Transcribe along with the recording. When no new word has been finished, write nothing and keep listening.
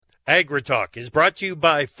AgriTalk is brought to you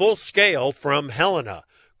by Full Scale from Helena.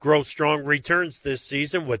 Grow strong returns this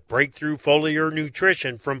season with breakthrough foliar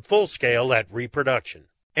nutrition from Full Scale at Reproduction.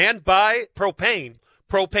 And by Propane.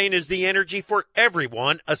 Propane is the energy for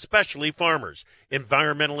everyone, especially farmers.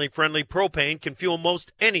 Environmentally friendly propane can fuel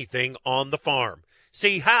most anything on the farm.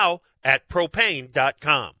 See how at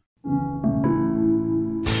propane.com.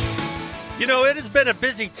 You know, it has been a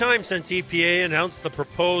busy time since EPA announced the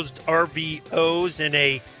proposed RVOs in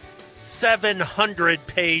a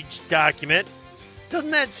 700-page document.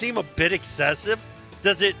 Doesn't that seem a bit excessive?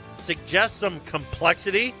 Does it suggest some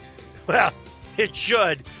complexity? Well, it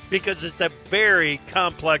should, because it's a very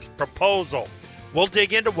complex proposal. We'll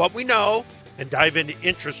dig into what we know and dive into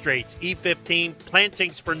interest rates, E15,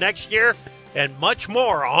 plantings for next year, and much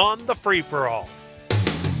more on the Free-for-All.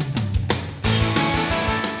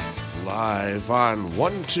 Live on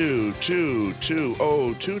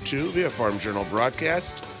 1222022 via Farm Journal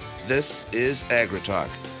broadcast, this is AgriTalk.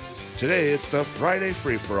 Today it's the Friday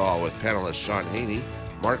Free-for-All with panelists Sean Haney,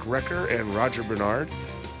 Mark Recker, and Roger Bernard.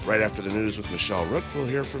 Right after the news with Michelle Rook, we'll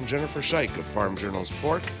hear from Jennifer Scheich of Farm Journal's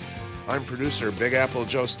Pork. I'm producer Big Apple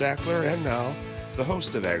Joe Stackler, and now the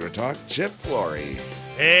host of AgriTalk, Chip Flory.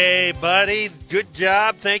 Hey, buddy. Good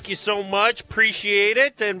job. Thank you so much. Appreciate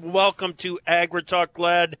it. And welcome to AgriTalk.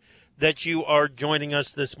 Glad that you are joining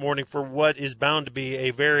us this morning for what is bound to be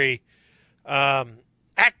a very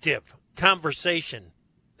active conversation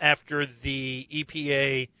after the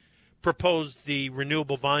EPA proposed the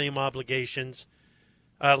renewable volume obligations.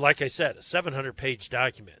 Like I said, a 700-page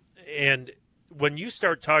document. And when you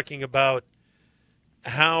start talking about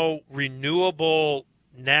how renewable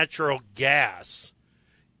natural gas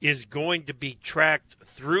is going to be tracked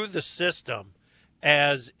through the system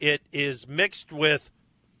as it is mixed with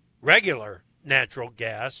regular natural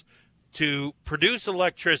gas to produce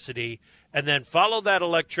electricity and then follow that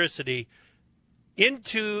electricity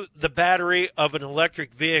into the battery of an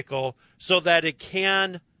electric vehicle so that it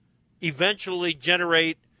can eventually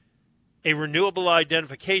generate a renewable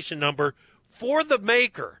identification number for the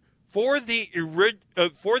maker, for the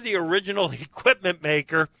original equipment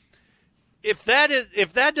maker. If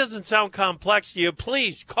that doesn't sound complex to you,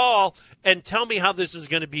 please call and tell me how this is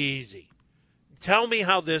going to be easy. Tell me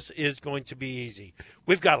how this is going to be easy.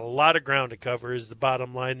 We've got a lot of ground to cover is the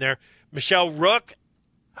bottom line there. Michelle Rook,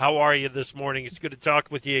 how are you this morning? It's good to talk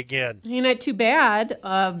with you again. You're not too bad.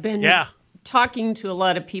 I've been talking to a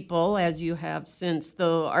lot of people, as you have, since the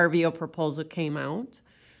RVO proposal came out.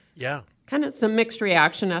 Yeah. Kind of some mixed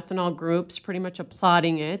reaction. Ethanol groups pretty much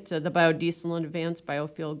applauding it. The biodiesel and advanced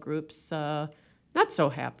biofuel groups not so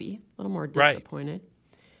happy, a little more disappointed. Right.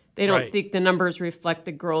 They don't think the numbers reflect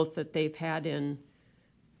the growth that they've had in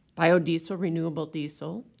biodiesel, renewable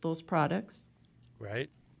diesel, those products. Right.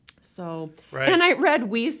 So, and I read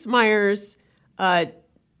Wiesmeyer's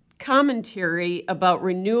commentary about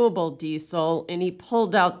renewable diesel, and he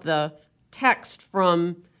pulled out the text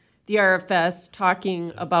from the RFS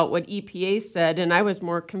talking about what EPA said, and I was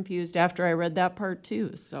more confused after I read that part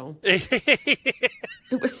too. So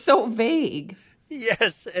it was so vague.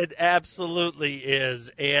 Yes, it absolutely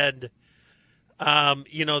is. And,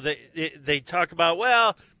 they talk about,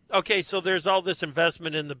 well, okay, so there's all this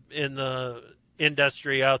investment in the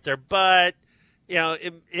industry out there, but,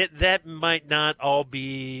 that might not all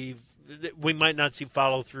be, we might not see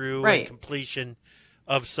follow through and completion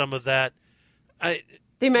of some of that.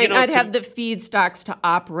 They might not have the feedstocks to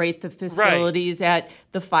operate the facilities at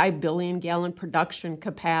the 5 billion gallon production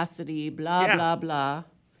capacity, blah, blah, blah.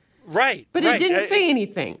 Right. But it didn't say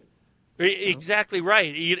anything. Exactly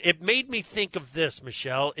right. It made me think of this,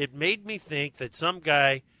 Michelle. It made me think that some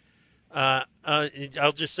guy,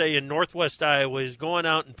 I'll just say in Northwest Iowa, is going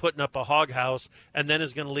out and putting up a hog house and then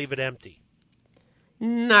is going to leave it empty.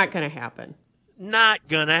 Not going to happen. Not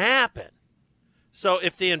going to happen. So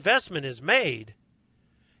if the investment is made,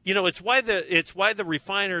 it's why the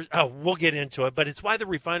refiners, we'll get into it, but it's why the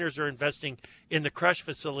refiners are investing in the crush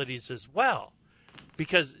facilities as well.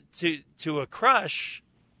 Because to a crush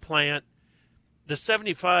plant, the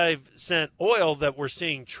 75-cent oil that we're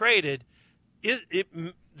seeing traded,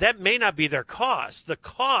 that may not be their cost. The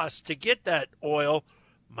cost to get that oil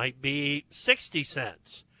might be 60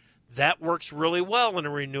 cents. That works really well in a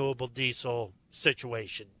renewable diesel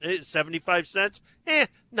situation. 75 cents,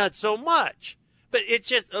 not so much. But it's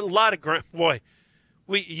just a lot of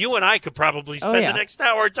you and I could probably spend the next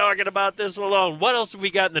hour talking about this alone. What else have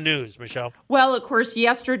we got in the news, Michelle? Well, of course,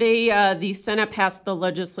 yesterday the Senate passed the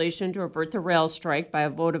legislation to avert the rail strike by a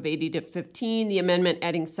vote of 80 to 15. The amendment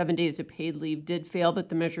adding 7 days of paid leave did fail, but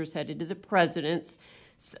the measures headed to the president's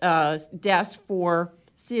desk for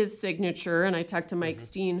his signature. And I talked to Mike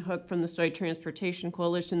Steenhoek from the Soy Transportation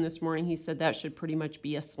Coalition this morning. He said that should pretty much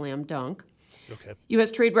be a slam dunk. Okay.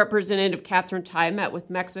 U.S. Trade Representative Catherine Tai met with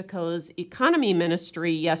Mexico's economy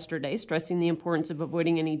ministry yesterday, stressing the importance of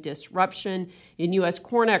avoiding any disruption in U.S.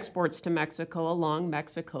 corn exports to Mexico along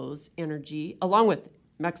with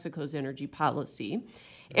Mexico's energy policy.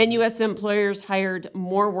 And U.S. employers hired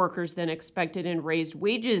more workers than expected and raised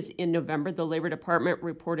wages in November. The Labor Department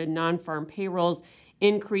reported non-farm payrolls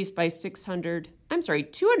increased by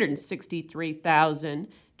 263,000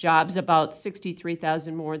 jobs, about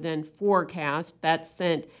 63,000 more than forecast. That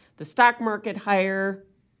sent the stock market higher.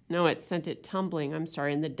 No, it sent it tumbling, and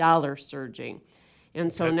the dollar surging.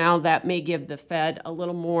 And so now that may give the Fed a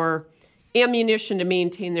little more ammunition to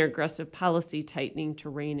maintain their aggressive policy tightening to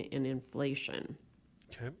rein in inflation.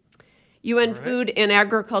 Okay. UN Food and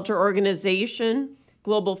Agriculture Organization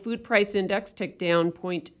Global Food Price Index ticked down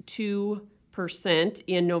 0.2%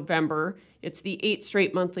 in November. It's the 8th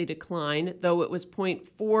straight monthly decline, though it was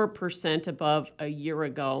 0.4% above a year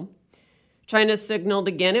ago. China signaled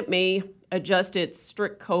again it may adjust its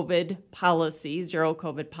strict COVID policy, zero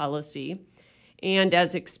COVID policy. And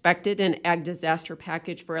as expected, an ag disaster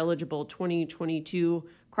package for eligible 2022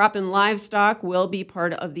 crop and livestock will be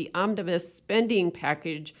part of the omnibus spending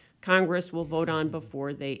package Congress will vote on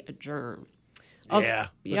before they adjourn. Yeah.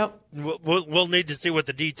 Yep. We'll need to see what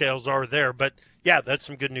the details are there, but yeah, that's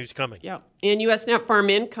some good news coming. Yeah. And U.S. net farm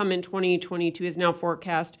income in 2022 is now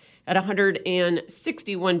forecast at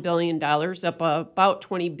 $161 billion, up about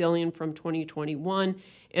 $20 billion from 2021,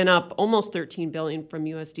 and up almost $13 billion from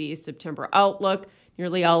USDA's September outlook.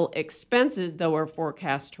 Nearly all expenses, though, are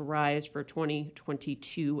forecast to rise for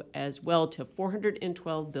 2022 as well to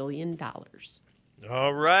 $412 billion.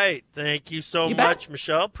 All right. Thank you so much,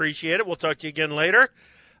 Michelle. Appreciate it. We'll talk to you again later.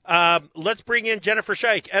 Let's bring in Jennifer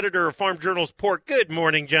Scheich, editor of Farm Journal's Pork. Good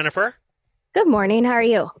morning, Jennifer. Good morning. How are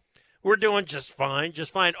you? We're doing just fine,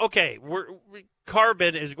 Okay,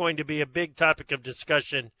 carbon is going to be a big topic of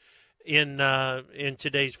discussion in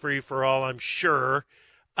today's free-for-all, I'm sure.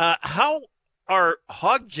 How are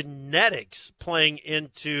hog genetics playing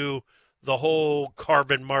into the whole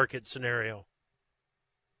carbon market scenario?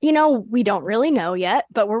 You know, we don't really know yet,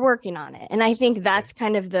 but we're working on it. And I think that's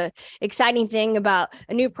kind of the exciting thing about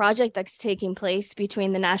a new project that's taking place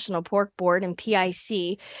between the National Pork Board and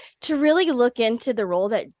PIC to really look into the role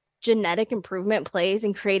that genetic improvement plays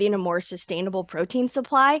in creating a more sustainable protein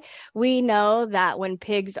supply. We know that when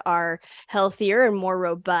pigs are healthier and more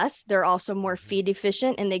robust, they're also more feed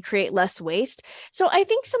efficient and they create less waste. So I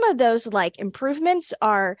think some of those improvements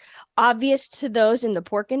are obvious to those in the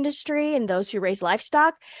pork industry and those who raise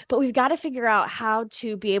livestock, but we've got to figure out how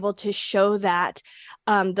to be able to show that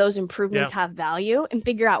those improvements have value and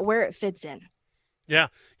figure out where it fits in. Yeah,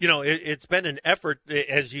 it's been an effort,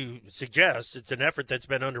 as you suggest, it's an effort that's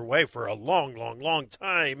been underway for a long, long, long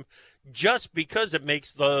time, just because it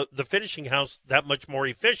makes the finishing house that much more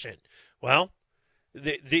efficient. Well,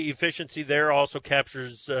 the efficiency there also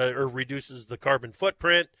captures or reduces the carbon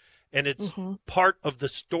footprint, and it's part of the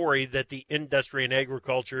story that the industry and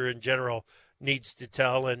agriculture in general needs to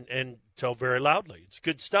tell and tell very loudly. It's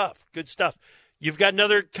good stuff, good stuff. You've got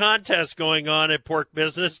another contest going on at Pork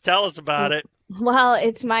Business. Tell us about it. Well,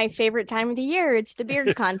 it's my favorite time of the year. It's the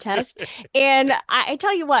beard contest. And I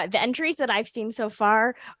tell you what, the entries that I've seen so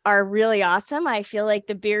far are really awesome. I feel like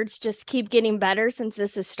the beards just keep getting better since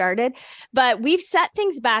this has started. But we've set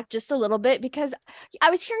things back just a little bit because I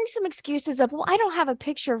was hearing some excuses of, well, I don't have a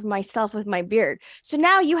picture of myself with my beard. So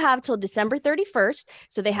now you have till December 31st.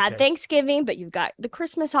 So they had Thanksgiving, but you've got the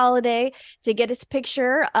Christmas holiday to get a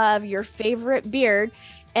picture of your favorite beard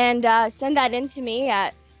and send that in to me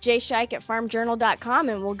at jscheich@farmjournal.com,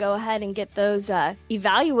 and we'll go ahead and get those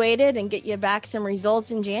evaluated and get you back some results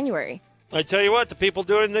in January. I tell you what, the people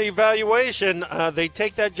doing the evaluation, they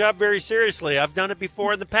take that job very seriously. I've done it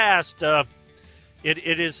before in the past.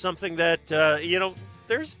 It is something that,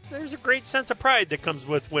 there's a great sense of pride that comes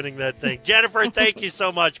with winning that thing. Jennifer, thank you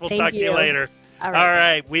so much. We'll talk to you later. All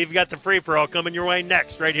right. We've got the free-for-all coming your way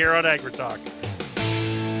next right here on AgriTalk.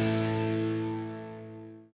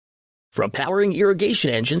 From powering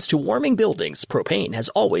irrigation engines to warming buildings, propane has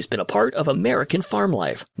always been a part of American farm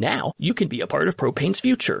life. Now, you can be a part of propane's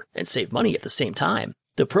future and save money at the same time.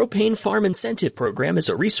 The Propane Farm Incentive Program is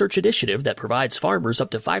a research initiative that provides farmers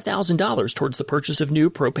up to $5,000 towards the purchase of new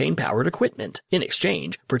propane-powered equipment. In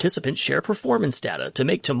exchange, participants share performance data to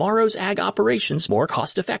make tomorrow's ag operations more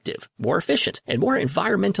cost-effective, more efficient, and more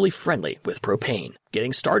environmentally friendly with propane.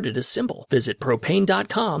 Getting started is simple. Visit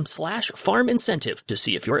propane.com/farm incentive to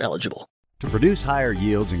see if you're eligible. To produce higher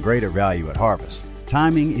yields and greater value at harvest,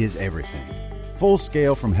 timing is everything. Full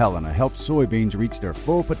Scale from Helena helps soybeans reach their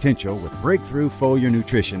full potential with breakthrough foliar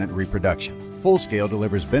nutrition and reproduction. Full Scale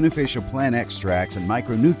delivers beneficial plant extracts and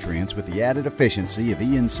micronutrients with the added efficiency of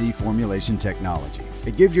ENC formulation technology.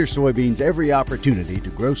 It gives your soybeans every opportunity to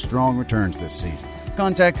grow strong returns this season.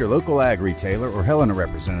 Contact your local ag retailer or Helena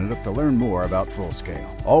representative to learn more about Full Scale.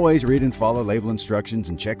 Always read and follow label instructions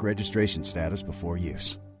and check registration status before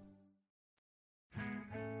use.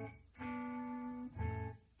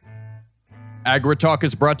 AgriTalk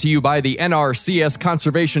is brought to you by the NRCS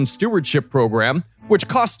Conservation Stewardship Program, which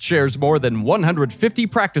cost shares more than 150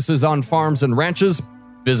 practices on farms and ranches.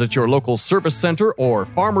 Visit your local service center or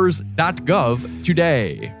farmers.gov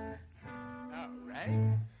today.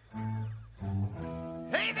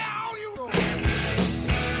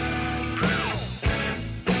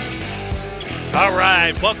 All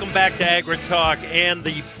right, welcome back to AgriTalk and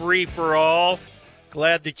the Free for All.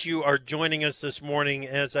 Glad that you are joining us this morning.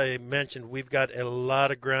 As I mentioned, we've got a lot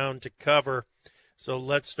of ground to cover, so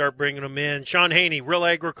let's start bringing them in. Shawn Haney, Real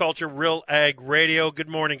Agriculture, Real Ag Radio. Good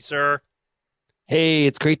morning, sir. Hey,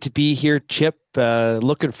 it's great to be here, Chip.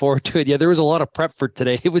 Looking forward to it. Yeah, there was a lot of prep for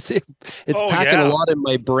today. It's packing a lot in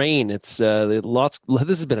my brain. It's lots.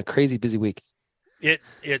 This has been a crazy busy week.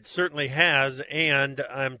 It certainly has, and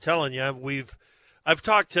I'm telling you, I've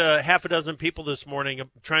talked to half a dozen people this morning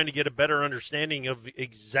trying to get a better understanding of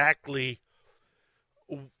exactly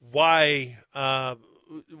why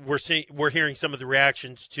we're hearing some of the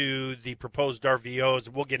reactions to the proposed RVOs.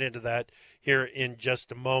 We'll get into that here in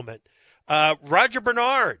just a moment. Roger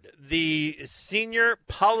Bernard, the senior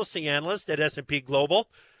policy analyst at S&P Global,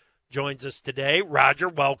 joins us today. Roger,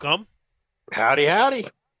 welcome. Howdy, howdy.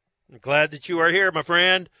 I'm glad that you are here, my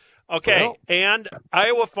friend. Okay, well, and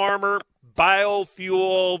Iowa farmer,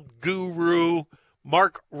 biofuel guru,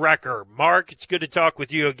 Mark Recker. Mark, it's good to talk with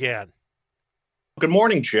you again. Good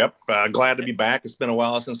morning, Chip. Glad to be back. It's been a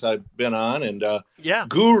while since I've been on, and yeah,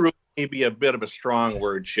 guru may be a bit of a strong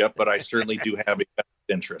word, Chip, but I certainly do have a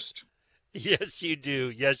interest. Yes, you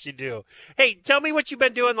do. Yes, you do. Hey, tell me what you've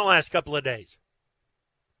been doing the last couple of days.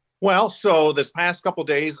 Well, so this past couple of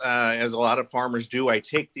days, as a lot of farmers do, I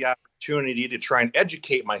take the opportunity to try and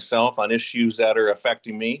educate myself on issues that are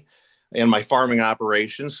affecting me in my farming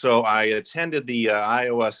operations. So I attended the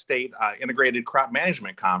Iowa State Integrated Crop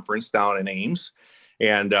Management Conference down in Ames.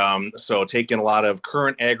 And so taking a lot of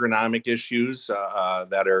current agronomic issues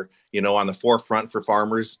that are, on the forefront for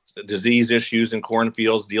farmers, disease issues in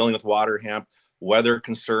cornfields, dealing with water hemp, weather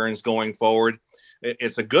concerns going forward.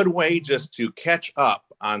 It's a good way just to catch up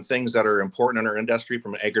on things that are important in our industry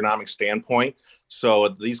from an agronomic standpoint. So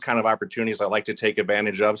these kind of opportunities I like to take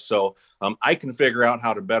advantage of so I can figure out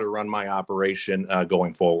how to better run my operation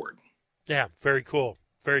going forward. Yeah, very cool.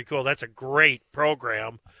 Very cool. That's a great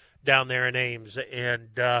program down there in Ames.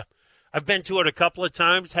 And I've been to it a couple of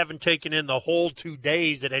times, haven't taken in the whole 2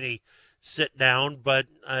 days at any sit down, but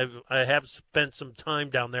I have spent some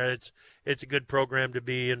time down there. It's a good program to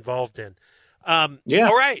be involved in. Yeah.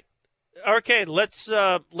 All right. Okay, let's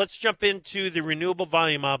jump into the renewable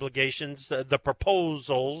volume obligations, the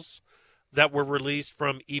proposals that were released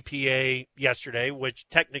from EPA yesterday, which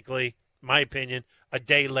technically, in my opinion, a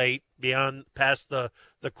day late past the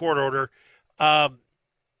court order.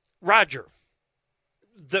 Roger,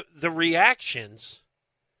 the reactions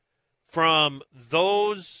from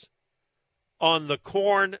those on the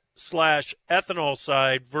corn/ethanol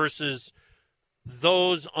side versus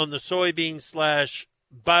those on the soybean/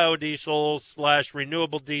 biodiesel /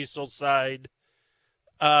 renewable diesel side,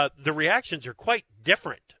 the reactions are quite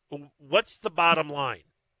different. What's the bottom line?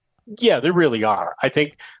 Yeah, they really are. I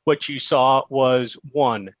think what you saw was,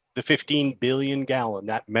 one, the 15 billion gallon,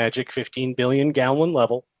 that magic 15 billion gallon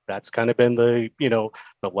level. That's kind of been the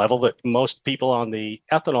level that most people on the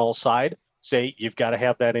ethanol side say you've got to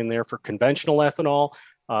have that in there for conventional ethanol.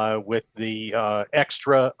 With the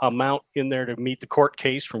extra amount in there to meet the court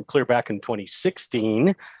case from clear back in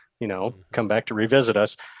 2016, come back to revisit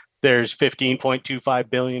us. There's 15.25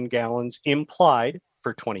 billion gallons implied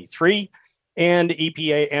for 23 and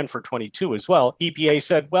EPA and for 22 as well. EPA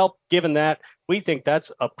said, well, given that, we think that's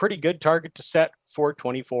a pretty good target to set for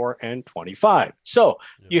 24 and 25. So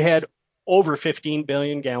you had over 15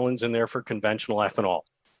 billion gallons in there for conventional ethanol.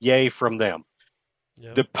 Yay from them.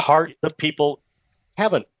 Yep. The part that people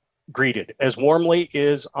haven't greeted as warmly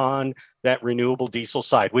is on that renewable diesel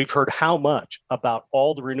side. We've heard how much about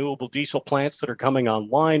all the renewable diesel plants that are coming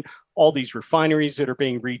online, all these refineries that are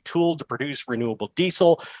being retooled to produce renewable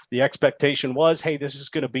diesel. The expectation was, hey, this is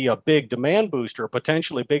going to be a big demand booster, a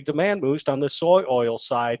potentially big demand boost on the soy oil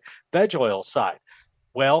side, veg oil side.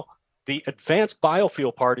 Well, the advanced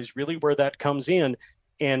biofuel part is really where that comes in.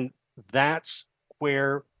 And that's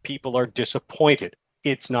where people are disappointed.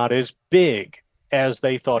 It's not as big as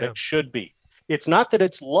they thought it should be. It's not that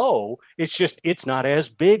it's low. It's just it's not as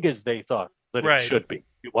big as they thought that it should be.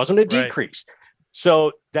 It wasn't a decrease.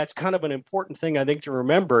 So that's kind of an important thing, I think, to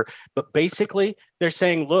remember. But basically, they're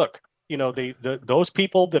saying, look, you know, those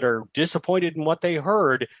people that are disappointed in what they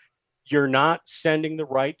heard, you're not sending the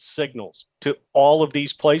right signals to all of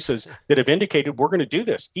these places that have indicated we're going to do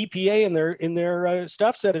this. EPA in their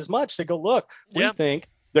stuff said as much. They go, look, we think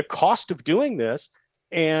the cost of doing this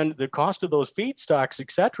and the cost of those feedstocks,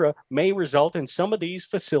 et cetera, may result in some of these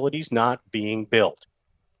facilities not being built.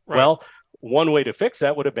 Right. Well, one way to fix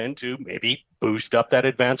that would have been to maybe boost up that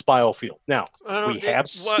advanced biofuel. Now, we have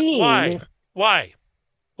seen... Why?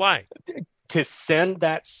 To send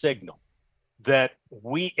that signal that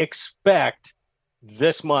we expect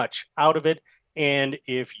this much out of it. And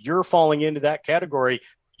if you're falling into that category,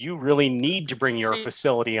 you really need to bring your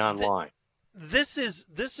facility online. This is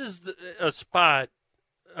a spot,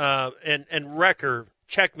 and Wrecker,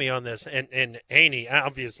 check me on this, and Haney,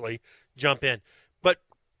 obviously, jump in. But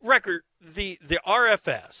Wrecker, the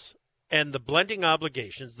RFS and the blending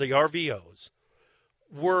obligations, the RVOs,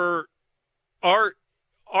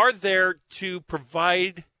 are there to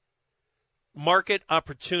provide market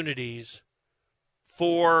opportunities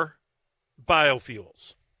for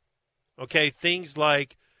biofuels. Okay, things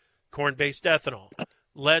like corn-based ethanol.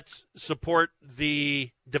 Let's support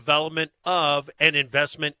the development of and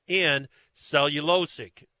investment in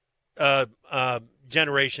cellulosic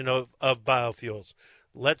generation of biofuels.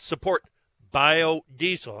 Let's support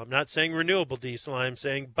biodiesel. I'm not saying renewable diesel. I'm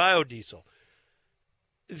saying biodiesel.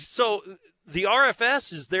 So the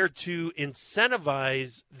RFS is there to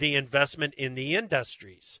incentivize the investment in the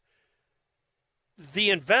industries. The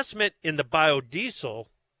investment in the biodiesel,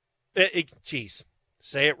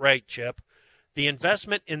 say it right, Chip. The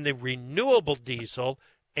investment in the renewable diesel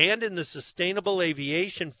and in the sustainable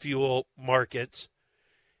aviation fuel markets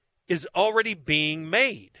is already being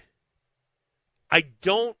made. I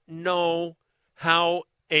don't know how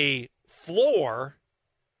a floor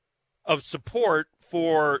of support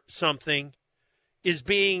for something is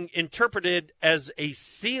being interpreted as a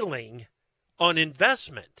ceiling on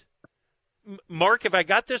investment. Mark, have I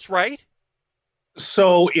got this right?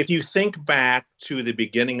 So if you think back to the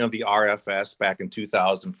beginning of the RFS back in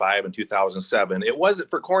 2005 and 2007, it wasn't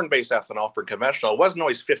for corn-based ethanol, for conventional, it wasn't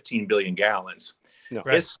always 15 billion gallons. No.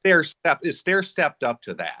 Right. It stair-stepped up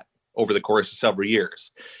to that over the course of several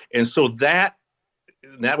years. And so that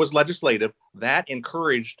was legislative. That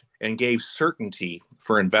encouraged and gave certainty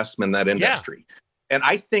for investment in that industry. Yeah. And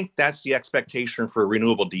I think that's the expectation for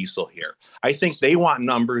renewable diesel here. I think they want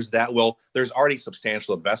numbers there's already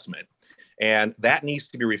substantial investment. And that needs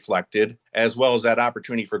to be reflected, as well as that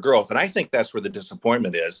opportunity for growth. And I think that's where the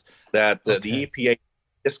disappointment is, that the EPA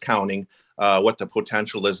discounting what the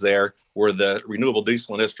potential is there, where the renewable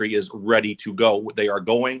diesel industry is ready to go. They are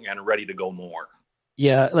going and ready to go more.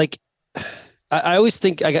 Yeah, like I always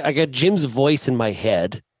think I got Jim's voice in my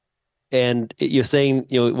head. And you're saying,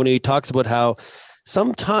 when he talks about how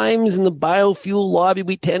sometimes in the biofuel lobby,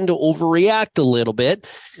 we tend to overreact a little bit.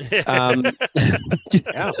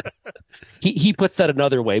 He puts that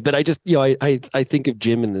another way, but I just, I think of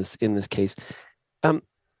Jim in this case.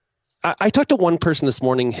 I talked to one person this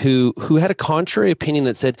morning who had a contrary opinion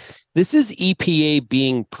that said, this is EPA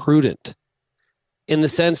being prudent in the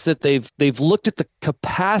sense that they've looked at the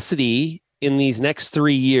capacity in these next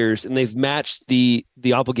 3 years and they've matched the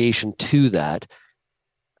obligation to that.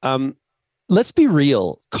 Let's be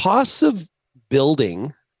real. Costs of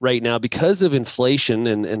building right now, because of inflation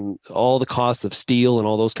and all the costs of steel and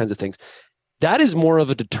all those kinds of things, that is more of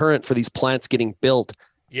a deterrent for these plants getting built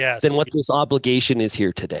than what this obligation is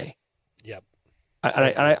here today. Yep.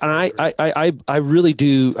 I really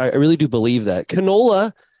do believe that.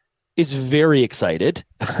 Canola is very excited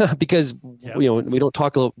because we don't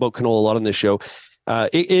talk about canola a lot on this show.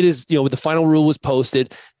 It is, the final rule was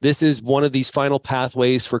posted. This is one of these final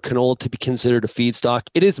pathways for canola to be considered a feedstock.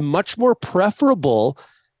 It is much more preferable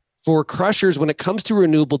for crushers when it comes to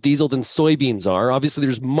renewable diesel than soybeans are. Obviously,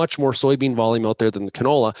 there's much more soybean volume out there than the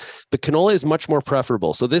canola, but canola is much more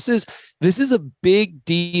preferable. So this is a big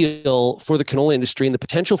deal for the canola industry and the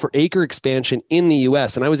potential for acre expansion in the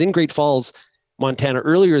U.S. And I was in Great Falls, Montana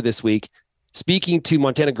earlier this week, speaking to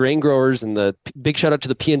Montana grain growers, and the big shout out to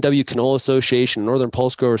the PNW Canola Association and Northern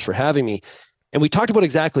Pulse Growers for having me. And we talked about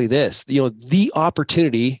exactly this, the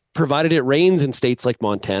opportunity, provided it rains in states like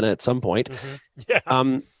Montana at some point. Mm-hmm.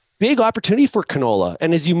 Yeah. big opportunity for canola.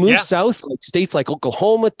 And as you move south, like states like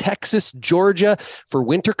Oklahoma, Texas, Georgia, for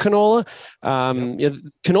winter canola,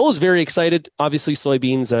 canola is very excited. Obviously,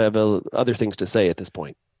 soybeans have other things to say at this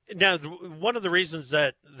point. Now, one of the reasons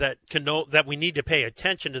that we need to pay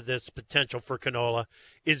attention to this potential for canola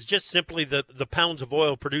is just simply the pounds of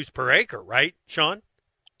oil produced per acre, right, Sean?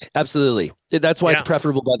 Absolutely. That's why it's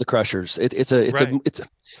preferable by the crushers. It's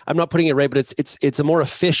I'm not putting it right, but it's a more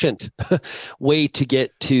efficient way to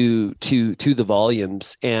get to the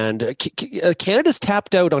volumes. And Canada's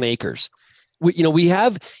tapped out on acres. We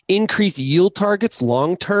have increased yield targets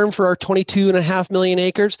long term for our 22.5 million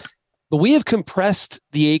acres, but we have compressed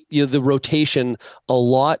the rotation a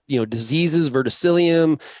lot. Diseases,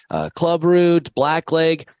 verticillium, clubroot,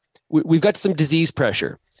 blackleg. We've got some disease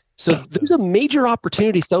pressure. So there's a major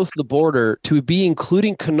opportunity south of the border to be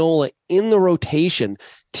including canola in the rotation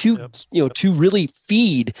to really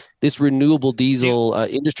feed this renewable diesel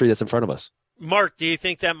industry that's in front of us. Mark, do you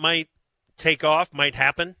think that might take off, might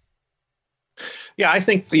happen? Yeah, I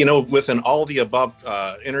think, with an all the above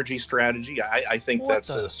energy strategy, I think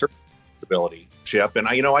that's a certain stability, Chip. And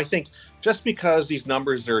I think just because these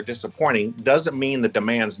numbers are disappointing doesn't mean the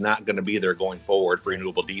demand's not going to be there going forward for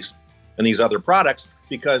renewable diesel and these other products,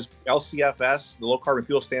 because LCFS, the low carbon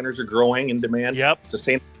fuel standards, are growing in demand.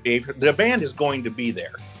 Sustainable behavior. The demand is going to be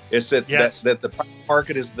there. It's that the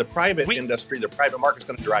market is the private industry, the private market's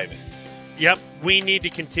going to drive it. Yep. We need to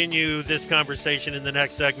continue this conversation in the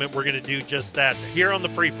next segment. We're going to do just that here on the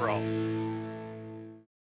Free For All.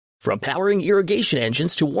 From powering irrigation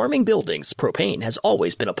engines to warming buildings, propane has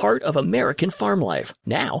always been a part of American farm life.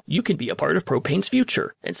 Now you can be a part of propane's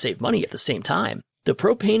future and save money at the same time. The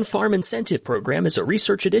Propane Farm Incentive Program is a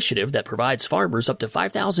research initiative that provides farmers up to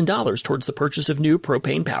 $5,000 towards the purchase of new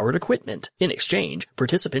propane-powered equipment. In exchange,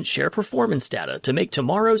 participants share performance data to make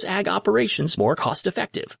tomorrow's ag operations more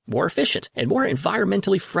cost-effective, more efficient, and more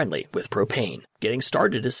environmentally friendly with propane. Getting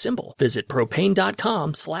started is simple. Visit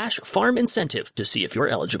propane.com/farm incentive to see if you're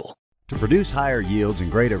eligible. To produce higher yields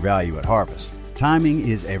and greater value at harvest, timing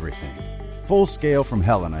is everything. Full Scale from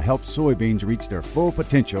Helena helps soybeans reach their full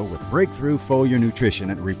potential with breakthrough foliar nutrition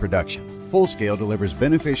and reproduction. Full Scale delivers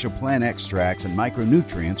beneficial plant extracts and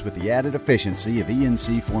micronutrients with the added efficiency of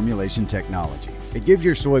ENC formulation technology. It gives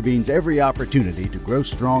your soybeans every opportunity to grow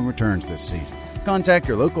strong returns this season. Contact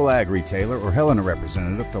your local ag retailer or Helena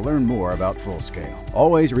representative to learn more about Full Scale.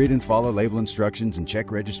 Always read and follow label instructions and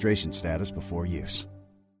check registration status before use.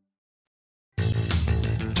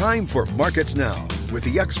 Time for Markets Now with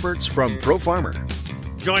the experts from ProFarmer.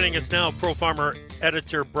 Joining us now, ProFarmer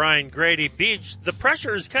editor Brian Grady. Beach, the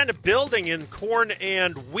pressure is kind of building in corn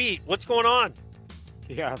and wheat. What's going on?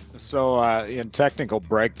 Yeah, so in technical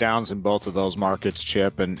breakdowns in both of those markets,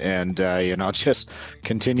 Chip, and just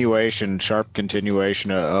sharp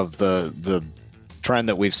continuation of the trend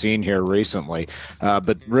that we've seen here recently.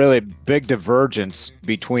 But really big divergence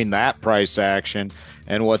between that price action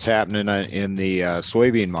and what's happening in the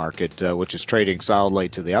soybean market, which is trading solidly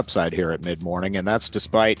to the upside here at mid-morning, and that's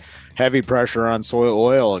despite heavy pressure on soy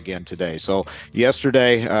oil again today. So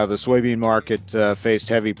yesterday, the soybean market faced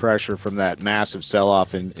heavy pressure from that massive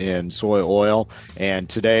sell-off in soy oil, and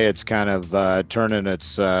today it's kind of turning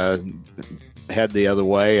its head the other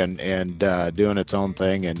way and doing its own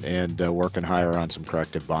thing and working higher on some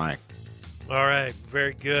corrective buying. All right,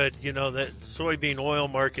 very good. That soybean oil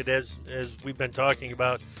market, as we've been talking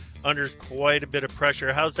about, under quite a bit of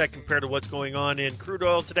pressure. How's that compared to what's going on in crude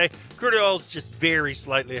oil today? Crude oil is just very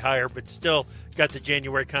slightly higher, but still got the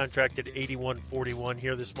January contract at 81.41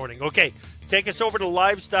 here this morning. Okay, take us over to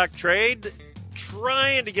livestock trade.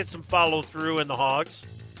 Trying to get some follow through in the hogs.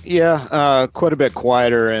 Yeah, quite a bit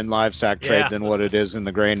quieter in livestock trade than what it is in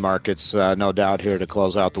the grain markets, no doubt, here to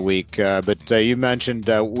close out the week. But you mentioned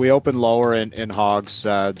we opened lower in hogs.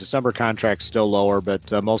 December contracts still lower,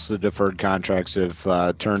 but most of the deferred contracts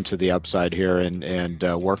have turned to the upside here and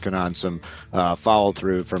working on some follow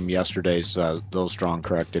through from yesterday's those strong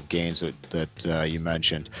corrective gains that you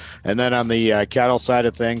mentioned. And then on the cattle side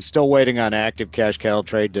of things, still waiting on active cash cattle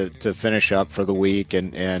trade to finish up for the week,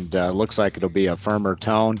 and looks like it'll be a firmer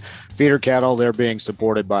tone. Feeder cattle, they're being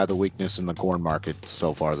supported by the weakness in the corn market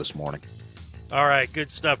so far this morning. All right, good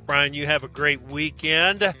stuff, Brian. You have a great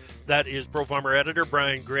weekend. That is ProFarmer editor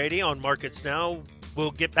Brian Grady on Markets Now.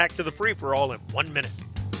 We'll get back to the Free For All in 1 minute.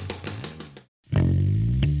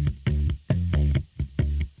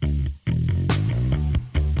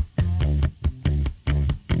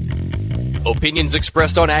 Opinions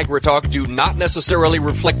expressed on AgriTalk do not necessarily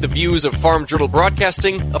reflect the views of Farm Journal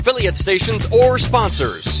Broadcasting, affiliate stations, or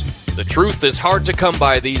sponsors. The truth is hard to come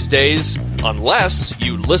by these days, unless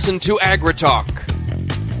you listen to AgriTalk.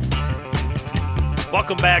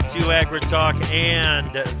 Welcome back to AgriTalk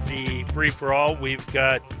and the free-for-all. We've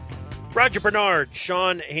got Roger Bernard,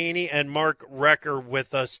 Sean Haney, and Mark Recker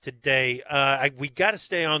with us today. We got to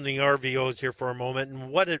stay on the RVOs here for a moment and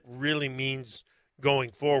what it really means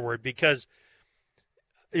going forward, because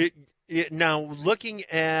now looking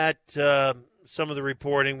at some of the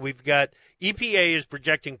reporting, we've got EPA is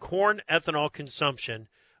projecting corn ethanol consumption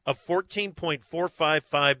of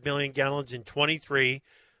 14.455 billion gallons in 23,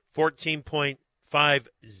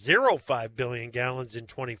 14.505 billion gallons in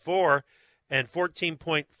 24, and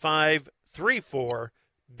 14.534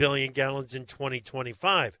 billion gallons in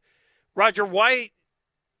 2025. Roger, why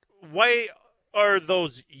are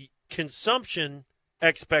those consumption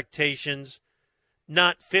expectations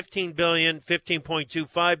not 15 billion,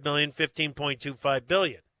 15.25 billion, 15.25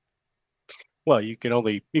 billion? Well, you can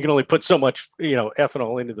only put so much,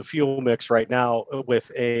 ethanol into the fuel mix right now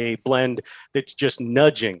with a blend that's just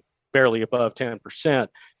nudging barely above 10%.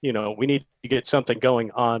 We need to get something going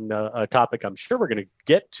on a topic I'm sure we're going to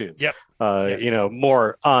get to. Yep. Yes.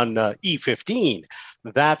 More on E15.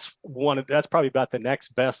 That's probably about the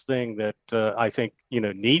next best thing that I think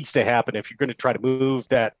needs to happen if you're going to try to move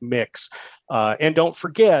that mix. And don't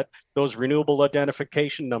forget those renewable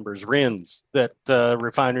identification numbers, RINs, that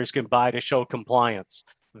refiners can buy to show compliance.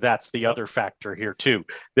 That's the other factor here too.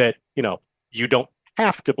 That you don't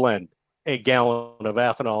have to blend a gallon of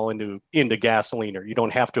ethanol into gasoline, or you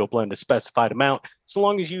don't have to blend a specified amount. So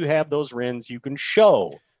long as you have those RINs, you can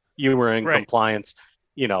show you were in compliance,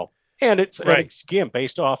 and it's again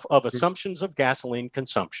based off of assumptions of gasoline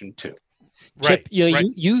consumption too. Chip,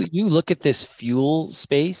 you look at this fuel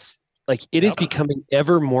space, like it is becoming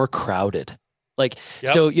ever more crowded.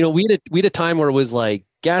 So we had a time where it was like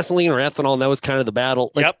gasoline or ethanol, and that was kind of the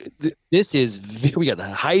battle. We got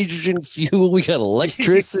hydrogen fuel, we got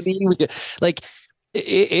electricity,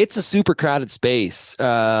 it's a super crowded space.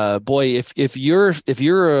 Boy, if you're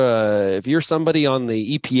somebody on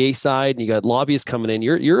the EPA side and you got lobbyists coming in,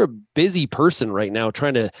 you're a busy person right now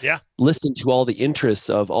trying to listen to all the interests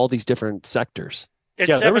of all these different sectors.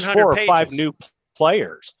 There was 4 or 5 new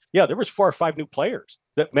players. There was 4 or 5 new players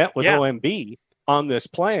that met with OMB on this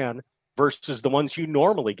plan versus the ones you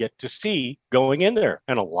normally get to see going in there.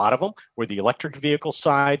 And a lot of them were the electric vehicle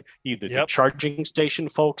side, either the charging station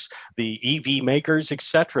folks, the EV makers,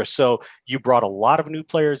 etc. So you brought a lot of new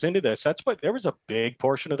players into this. That's what there was a big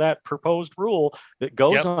portion of that proposed rule that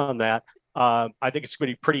goes on that. I think it's going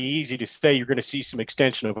to be pretty easy to say you're going to see some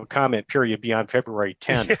extension of a comment period beyond February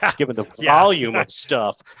 10th, given the volume of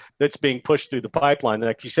stuff that's being pushed through the pipeline.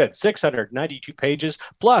 Like you said, 692 pages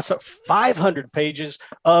plus 500 pages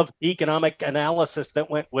of economic analysis that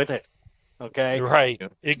went with it. Okay. Right.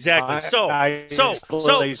 Exactly. So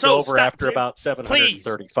over after about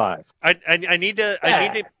 735. I need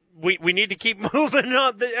to. We need to keep moving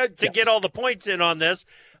on to get all the points in on this,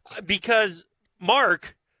 because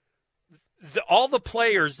Mark, all the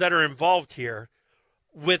players that are involved here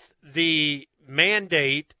with the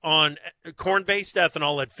mandate on corn-based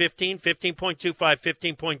ethanol at 15,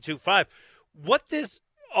 15.25, 15.25,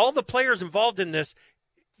 all the players involved in this,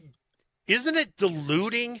 isn't it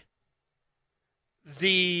diluting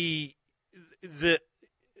the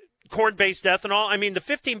corn-based ethanol? I mean, the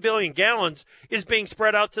 15 billion gallons is being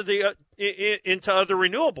spread out to into other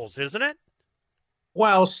renewables, isn't it?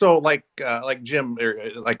 Well, so like Jim,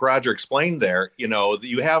 like Roger explained there,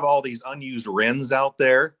 you have all these unused RINs out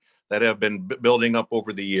there that have been building up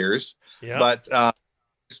over the years. Yeah. But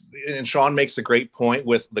and Sean makes a great point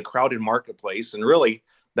with the crowded marketplace, and really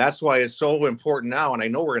that's why it's so important now. And I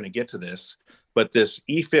know we're going to get to this, but this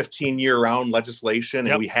E15 year-round legislation,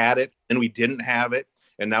 and we had it, and we didn't have it,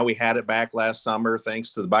 and now we had it back last summer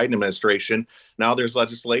thanks to the Biden administration. Now there's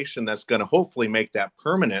legislation that's going to hopefully make that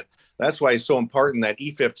permanent. That's why it's so important that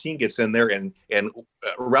E15 gets in there and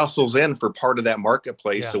wrestles in for part of that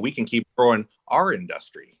marketplace so we can keep growing our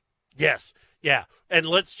industry. Yes. Yeah. And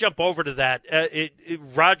let's jump over to that.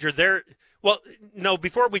 Roger,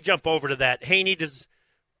 before we jump over to that, Haney, does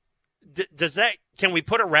that, can we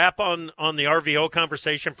put a wrap on the RVO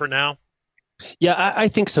conversation for now? Yeah, I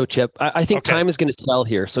think so, Chip. I think time is going to tell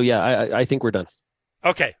here. So, I think we're done.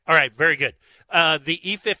 Okay. All right. Very good. The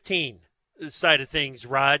E15 side of things,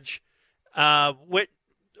 Raj, what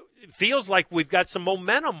feels like we've got some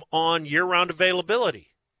momentum on year-round availability.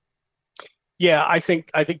 Yeah, I think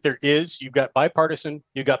there is. You've got bipartisan,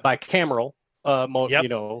 you've got bicameral,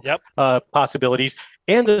 possibilities,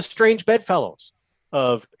 and the strange bedfellows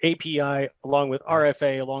of API along with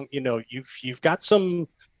RFA. You've got some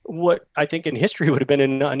what I think in history would have been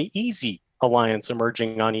an uneasy alliance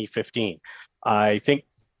emerging on E15. I think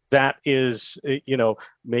that is,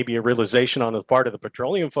 maybe a realization on the part of the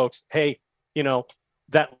petroleum folks. Hey,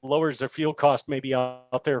 that lowers their fuel cost maybe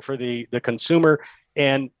out there for the consumer.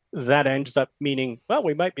 And that ends up meaning, well,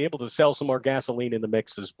 we might be able to sell some more gasoline in the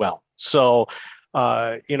mix as well. So,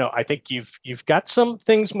 I think you've got some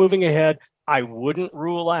things moving ahead. I wouldn't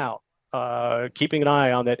rule out keeping an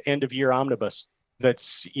eye on that end of year omnibus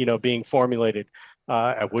that's, being formulated.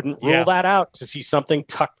 I wouldn't rule that out to see something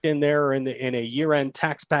tucked in there or in a year-end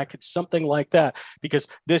tax package, something like that, because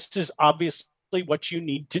this is obviously what you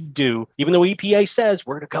need to do. Even though EPA says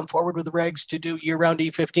we're going to come forward with the regs to do year-round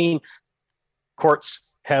E15, courts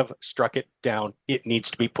have struck it down. It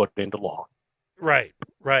needs to be put into law. Right.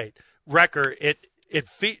 Wrecker,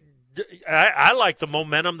 I like the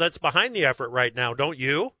momentum that's behind the effort right now, don't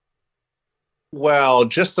you? Well,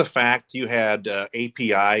 just the fact you had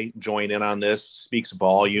API join in on this speaks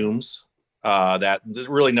volumes. That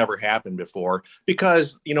really never happened before,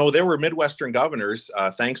 because, there were Midwestern governors,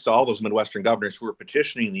 thanks to all those Midwestern governors who were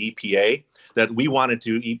petitioning the EPA that we wanted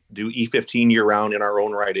to do E15 year round in our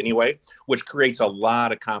own right anyway, which creates a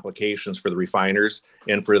lot of complications for the refiners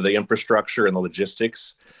and for the infrastructure and the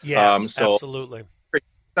logistics. Yes, absolutely.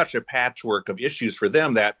 Such a patchwork of issues for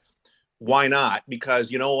them that why not?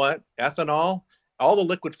 Because you know what? Ethanol, all the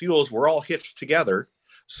liquid fuels, we're all hitched together.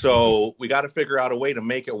 So we got to figure out a way to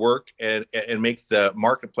make it work and make the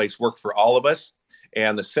marketplace work for all of us.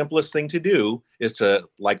 And the simplest thing to do is to,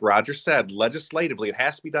 like Roger said, legislatively, it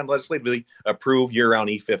has to be done legislatively, approve year-round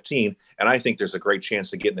E15. And I think there's a great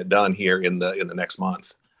chance of getting it done here in the next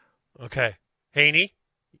month. Okay. Haney,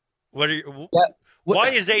 why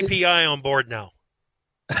is API on board now?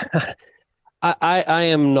 I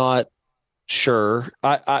am not sure.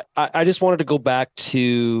 I just wanted to go back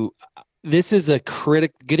to, this is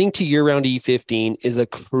getting to year-round E15 is a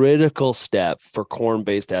critical step for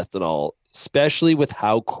corn-based ethanol, especially with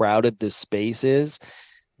how crowded this space is.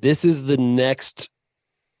 This is the next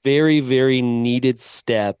very, very needed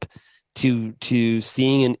step to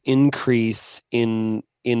seeing an increase in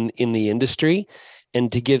the industry,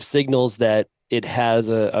 and to give signals that it has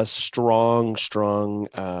a strong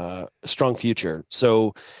future.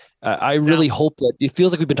 So I really hope that it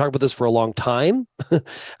feels like we've been talking about this for a long time,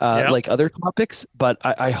 like other topics, but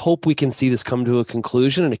I hope we can see this come to a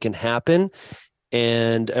conclusion and it can happen,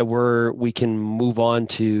 and we can move on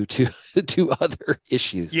to other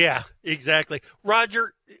issues. Yeah, exactly.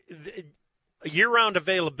 Roger, year-round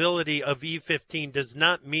availability of E15 does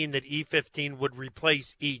not mean that E15 would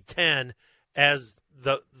replace E10 as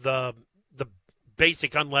the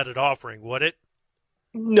basic unleaded offering, would it?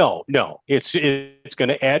 No, it's going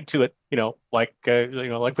to add to it. Like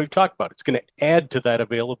we've talked about, it's going to add to that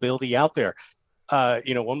availability out there.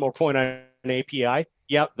 One more point on API.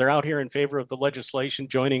 Yeah, they're out here in favor of the legislation,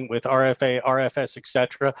 joining with RFA, RFS,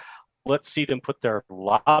 etc. Let's see them put their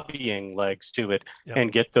lobbying legs to it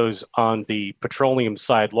and get those on the petroleum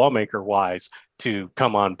side, lawmaker wise, to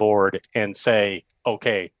come on board and say,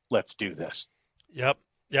 okay, let's do this. Yep.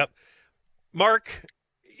 Mark,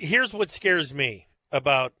 here's what scares me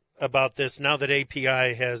about this now that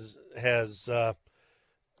API has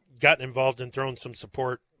gotten involved and thrown some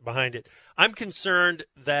support behind it. I'm concerned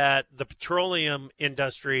that the petroleum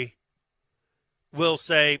industry will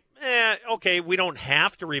say, okay, we don't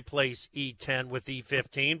have to replace E10 with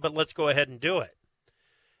E15, but let's go ahead and do it.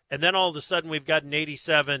 And then all of a sudden we've got an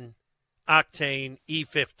 87 octane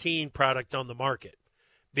E15 product on the market,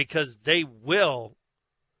 because they will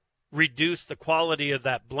reduce the quality of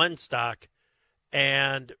that blend stock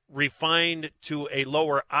and refine to a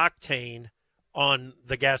lower octane on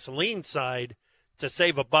the gasoline side to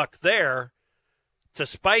save a buck there, to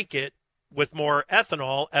spike it with more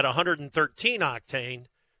ethanol at 113 octane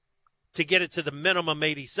to get it to the minimum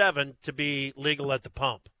 87 to be legal at the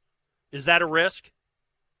pump. Is that a risk?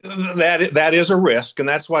 That is a risk, and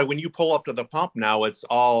that's why when you pull up to the pump now, it's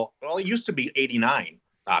it used to be 89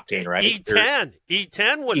 octane, right?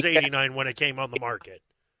 E10 was 89 when it came on the market.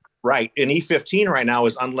 Right, and E15 right now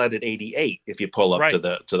is unleaded 88 if you pull up to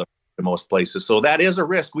the most places. So that is a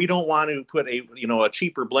risk. We don't want to put a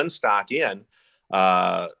cheaper blend stock in,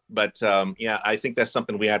 but I think that's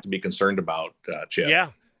something we have to be concerned about, Chip.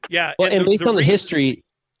 Yeah. Well, and based on the history,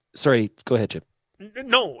 sorry, go ahead, Chip.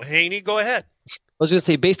 No, Haney, go ahead. I was going to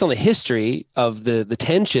say, based on the history of the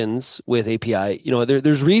tensions with API,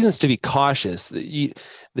 there's reasons to be cautious.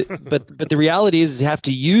 But the reality is you have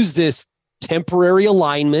to use this temporary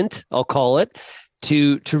alignment, I'll call it,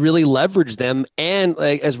 to really leverage them, and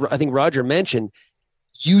as I think Roger mentioned,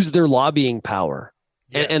 use their lobbying power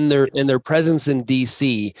and their presence in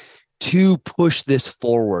DC to push this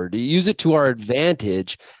forward. Use it to our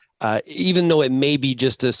advantage. even though it may be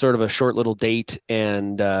just a sort of a short little date,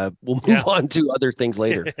 and we'll move on to other things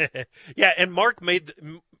later. Yeah, and Mark,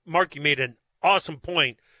 you made an awesome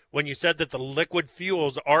point when you said that the liquid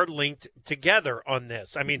fuels are linked together on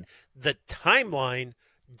this. I mean, the timeline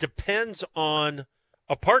depends on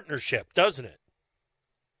a partnership, doesn't it?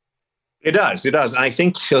 It does. And I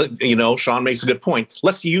think, Sean makes a good point.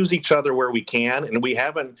 Let's use each other where we can. And we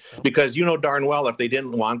haven't, because darn well, if they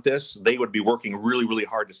didn't want this, they would be working really, really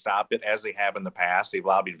hard to stop it, as they have in the past. They've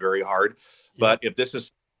lobbied very hard. Yeah. But if this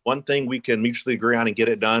is one thing we can mutually agree on and get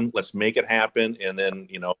it done, let's make it happen. And then,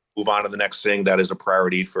 move on to the next thing that is a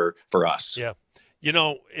priority for us. Yeah.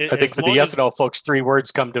 I think for the ethanol folks, 3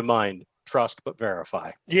 words come to mind: trust but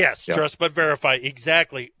verify. Yes. Yep. Trust but verify.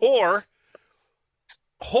 Exactly. Or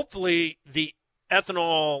hopefully the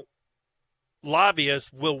ethanol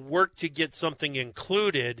lobbyists will work to get something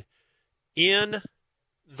included in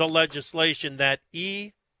the legislation that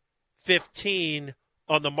E15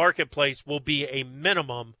 on the marketplace will be a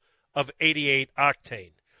minimum of 88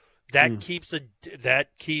 octane. That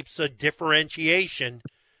keeps a differentiation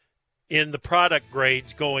in the product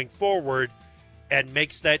grades going forward and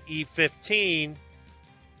makes that E15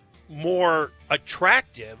 more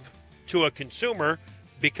attractive to a consumer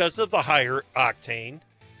because of the higher octane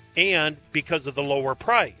and because of the lower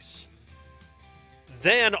price.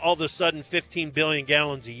 Then all of a sudden 15 billion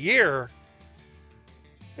gallons a year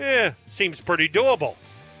seems pretty doable.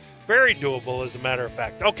 Very doable, as a matter of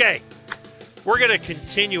fact. Okay, we're going to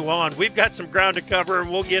continue on. We've got some ground to cover,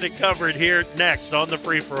 and we'll get it covered here next on the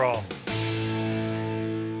Free For All.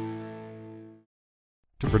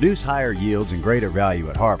 To produce higher yields and greater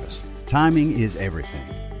value at harvest, timing is everything.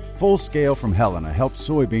 Full Scale from Helena helps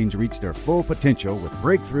soybeans reach their full potential with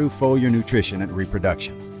breakthrough foliar nutrition and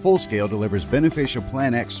reproduction. Full Scale delivers beneficial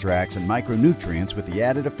plant extracts and micronutrients with the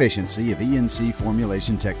added efficiency of ENC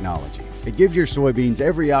formulation technology. It gives your soybeans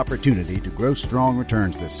every opportunity to grow strong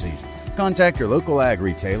returns this season. Contact your local ag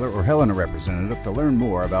retailer or Helena representative to learn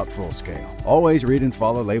more about Full Scale. Always read and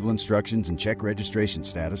follow label instructions and check registration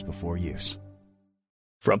status before use.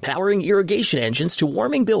 From powering irrigation engines to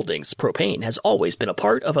warming buildings, propane has always been a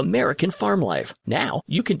part of American farm life. Now,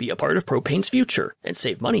 you can be a part of propane's future and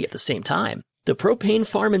save money at the same time. The Propane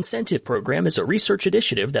Farm Incentive Program is a research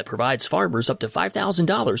initiative that provides farmers up to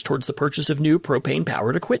 $5,000 towards the purchase of new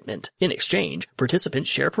propane-powered equipment. In exchange, participants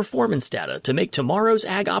share performance data to make tomorrow's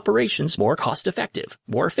ag operations more cost-effective,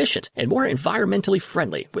 more efficient, and more environmentally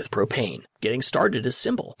friendly with propane. Getting started is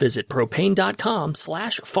simple. Visit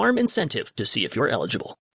propane.com/farm incentive to see if you're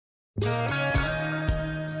eligible.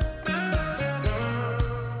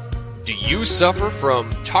 Do you suffer from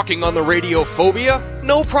talking on the radio phobia?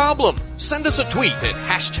 No problem. Send us a tweet at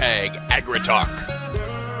 #AgriTalk.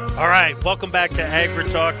 All right, welcome back to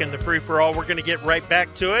AgriTalk and the Free For All. We're going to get right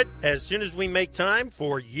back to it as soon as we make time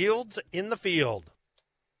for Yields in the Field.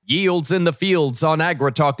 Yields in the Fields on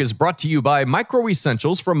AgriTalk is brought to you by Micro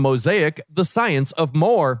Essentials from Mosaic, the science of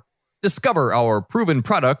more. Discover our proven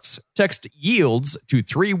products. Text YIELDS to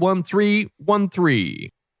 31313.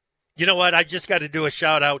 You know what? I just got to do a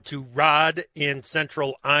shout out to Rod in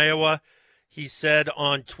Central Iowa. He said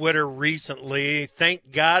on Twitter recently,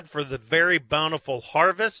 thank God for the very bountiful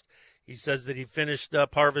harvest. He says that he finished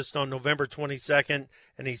up harvest on November 22nd,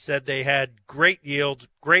 and he said they had great yields,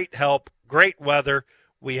 great help, great weather.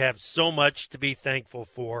 We have so much to be thankful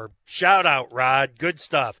for. Shout out, Rod. Good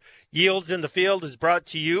stuff. Yields in the Field is brought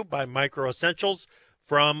to you by Micro Essentials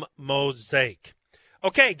from Mosaic.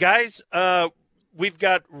 Okay, guys, we've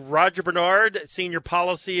got Roger Bernard, Senior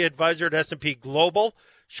Policy Advisor at S&P Global.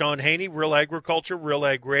 Sean Haney, Real Agriculture, Real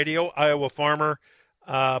Ag Radio, Iowa Farmer.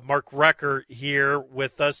 Mark Recker here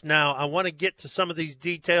with us. Now, I want to get to some of these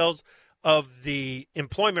details of the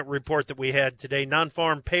employment report that we had today.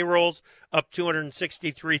 Non-farm payrolls up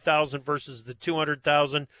 263,000 versus the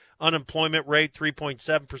 200,000. Unemployment rate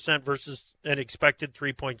 3.7% versus an expected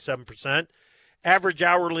 3.7%. Average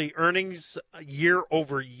hourly earnings year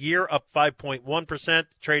over year up 5.1%.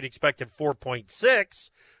 Trade expected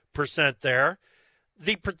 4.6% there.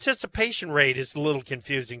 The participation rate is a little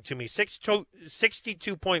confusing to me.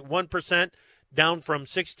 62.1%, down from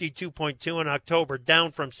 62.2 in October, down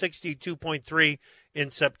from 62.3 in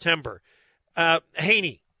September.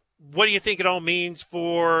 Haney, what do you think it all means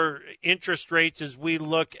for interest rates as we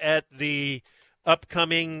look at the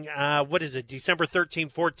upcoming, December 13,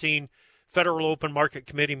 14 Federal Open Market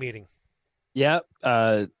Committee meeting? Yeah.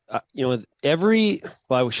 I shouldn't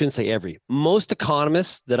say every. Most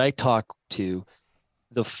economists that I talk to,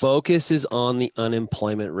 the focus is on the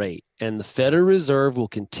unemployment rate, and the Federal Reserve will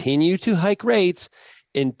continue to hike rates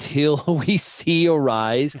until we see a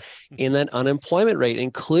rise in that unemployment rate.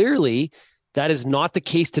 And clearly that is not the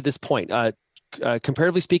case to this point.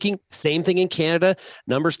 Comparatively speaking, same thing in Canada.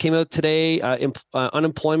 Numbers came out today.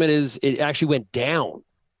 Unemployment it actually went down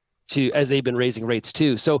as they've been raising rates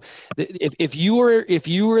too. So if you were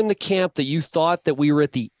in the camp that you thought that we were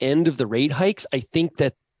at the end of the rate hikes, I think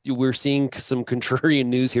that we're seeing some contrarian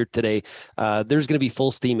news here today. There's going to be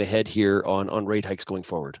full steam ahead here on rate hikes going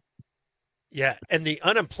forward. Yeah, and the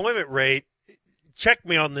unemployment rate, check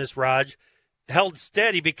me on this, Raj, held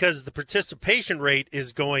steady because the participation rate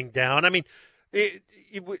is going down. I mean,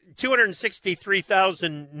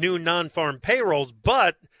 263,000 new non-farm payrolls,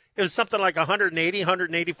 but it was something like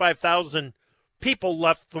 185,000 people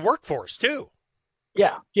left the workforce too.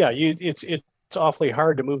 Yeah. It's awfully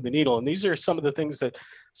hard to move the needle, and these are some of the things that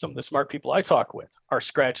some of the smart people I talk with are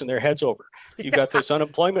scratching their heads over. You've got this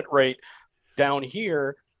unemployment rate down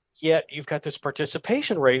here, yet you've got this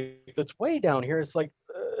participation rate that's way down here. It's like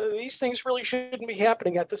these things really shouldn't be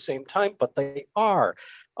happening at the same time, but they are.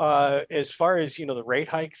 As far as, the rate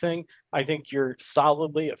hike thing, I think you're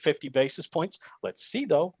solidly at 50 basis points. Let's see,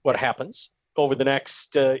 though, what happens over the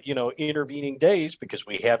next, intervening days, because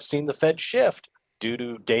we have seen the Fed shift due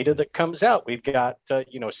to data that comes out. We've got,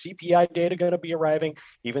 CPI data going to be arriving,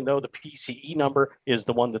 even though the PCE number is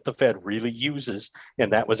the one that the Fed really uses.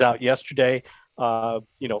 And that was out yesterday,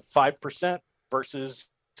 5% versus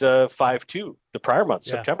 5.2. The prior month,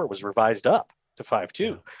 September, was revised up to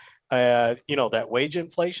 5.2. That wage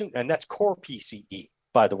inflation, and that's core PCE,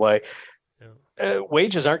 by the way.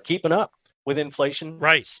 Wages aren't keeping up with inflation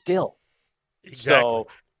still. Exactly. So,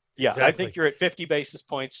 I think you're at 50 basis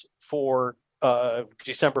points for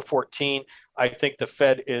December 14. I think the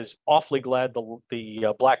Fed is awfully glad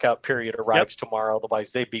the blackout period arrives tomorrow.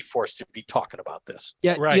 Otherwise, they'd be forced to be talking about this.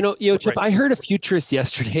 Yeah, right. Chip, I heard a futurist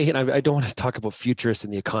yesterday, and I don't want to talk about futurists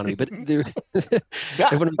in the economy, but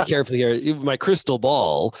I want to be careful here. My crystal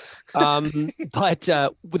ball. But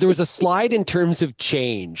there was a slide in terms of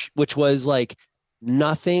change, which was like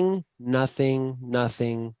nothing,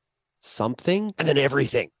 something, and then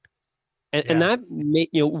everything. And that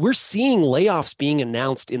we're seeing layoffs being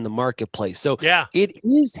announced in the marketplace. So it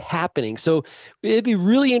is happening. So it'd be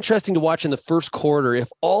really interesting to watch in the first quarter if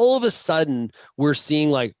all of a sudden we're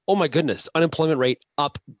seeing like, oh my goodness, unemployment rate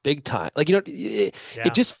up big time. Like, it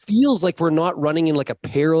just feels like we're not running in like a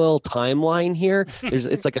parallel timeline here.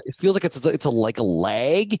 It feels like it's like a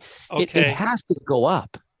lag. Okay. It has to go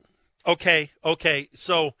up. Okay.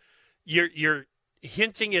 So you're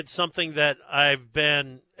hinting at something that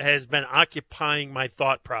has been occupying my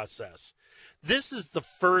thought process. This is the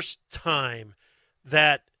first time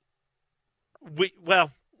that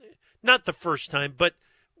not the first time, but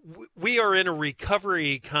we are in a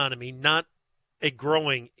recovery economy, not a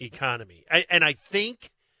growing economy. And I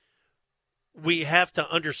think we have to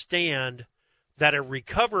understand that a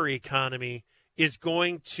recovery economy is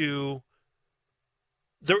going to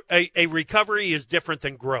a recovery is different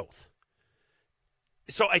than growth.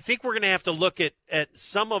 So I think we're going to have to look at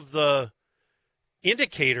some of the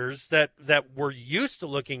indicators that we're used to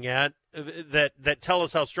looking at that tell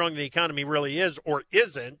us how strong the economy really is or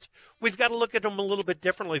isn't. We've got to look at them a little bit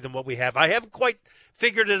differently than what we have. I haven't quite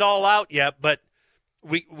figured it all out yet, but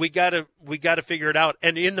we got to figure it out.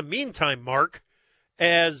 And in the meantime, Mark,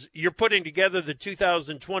 as you're putting together the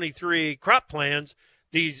 2023 crop plans,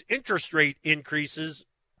 these interest rate increases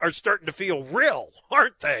are starting to feel real,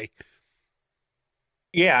 aren't they?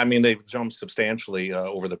 Yeah, I mean, they've jumped substantially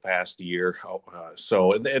over the past year.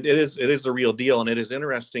 So it is a real deal. And it is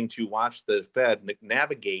interesting to watch the Fed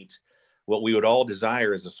navigate what we would all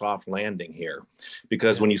desire as a soft landing here.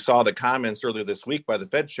 Because when you saw the comments earlier this week by the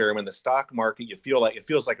Fed chairman, the stock market, it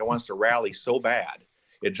feels like it wants to rally so bad.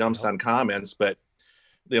 It jumps on comments, but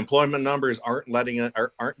the employment numbers aren't going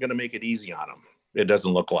to make it easy on them. It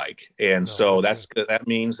doesn't look like. And that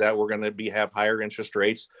means that we're going to have higher interest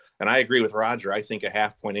rates. And I agree with Roger. I think a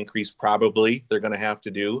half-point increase probably they're going to have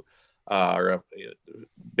to do, or a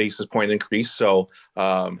basis point increase. So,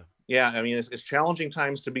 I mean, it's challenging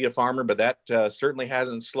times to be a farmer, but that certainly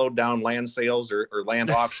hasn't slowed down land sales or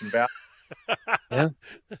land auction value. Yeah,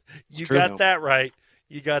 you got that right.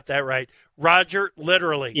 You got that right. Roger,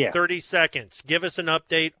 literally 30 seconds. Give us an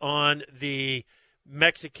update on the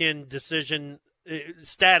Mexican decision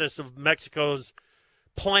status of Mexico's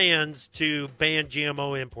plans to ban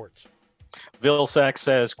GMO imports. Vilsack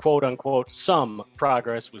says, quote unquote, some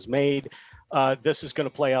progress was made. This is going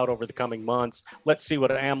to play out over the coming months. Let's see what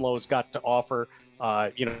AMLO's got to offer.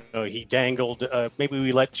 He dangled, maybe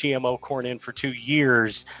we let GMO corn in for 2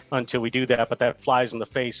 years until we do that, but that flies in the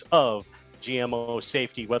face of GMO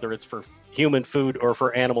safety, whether it's for human food or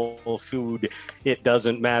for animal food. It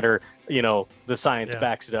doesn't matter. The science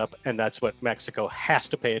backs it up, and that's what Mexico has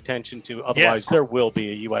to pay attention to. Otherwise, there will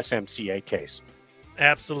be a USMCA case.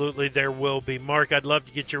 Absolutely, there will be. Mark, I'd love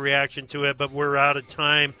to get your reaction to it, but we're out of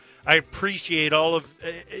time. I appreciate all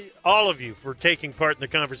of you for taking part in the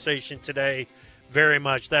conversation today very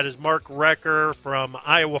much. That is Mark Recker from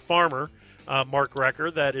Iowa Farmer, Mark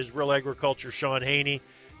Recker. That is Real Agriculture, Shawn Haney,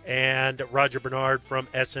 and Roger Bernard from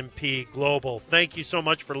S&P Global. Thank you so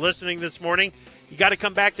much for listening this morning. You got to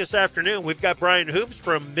come back this afternoon. We've got Brian Hoops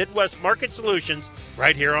from Midwest Market Solutions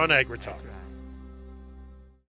right here on AgriTalk.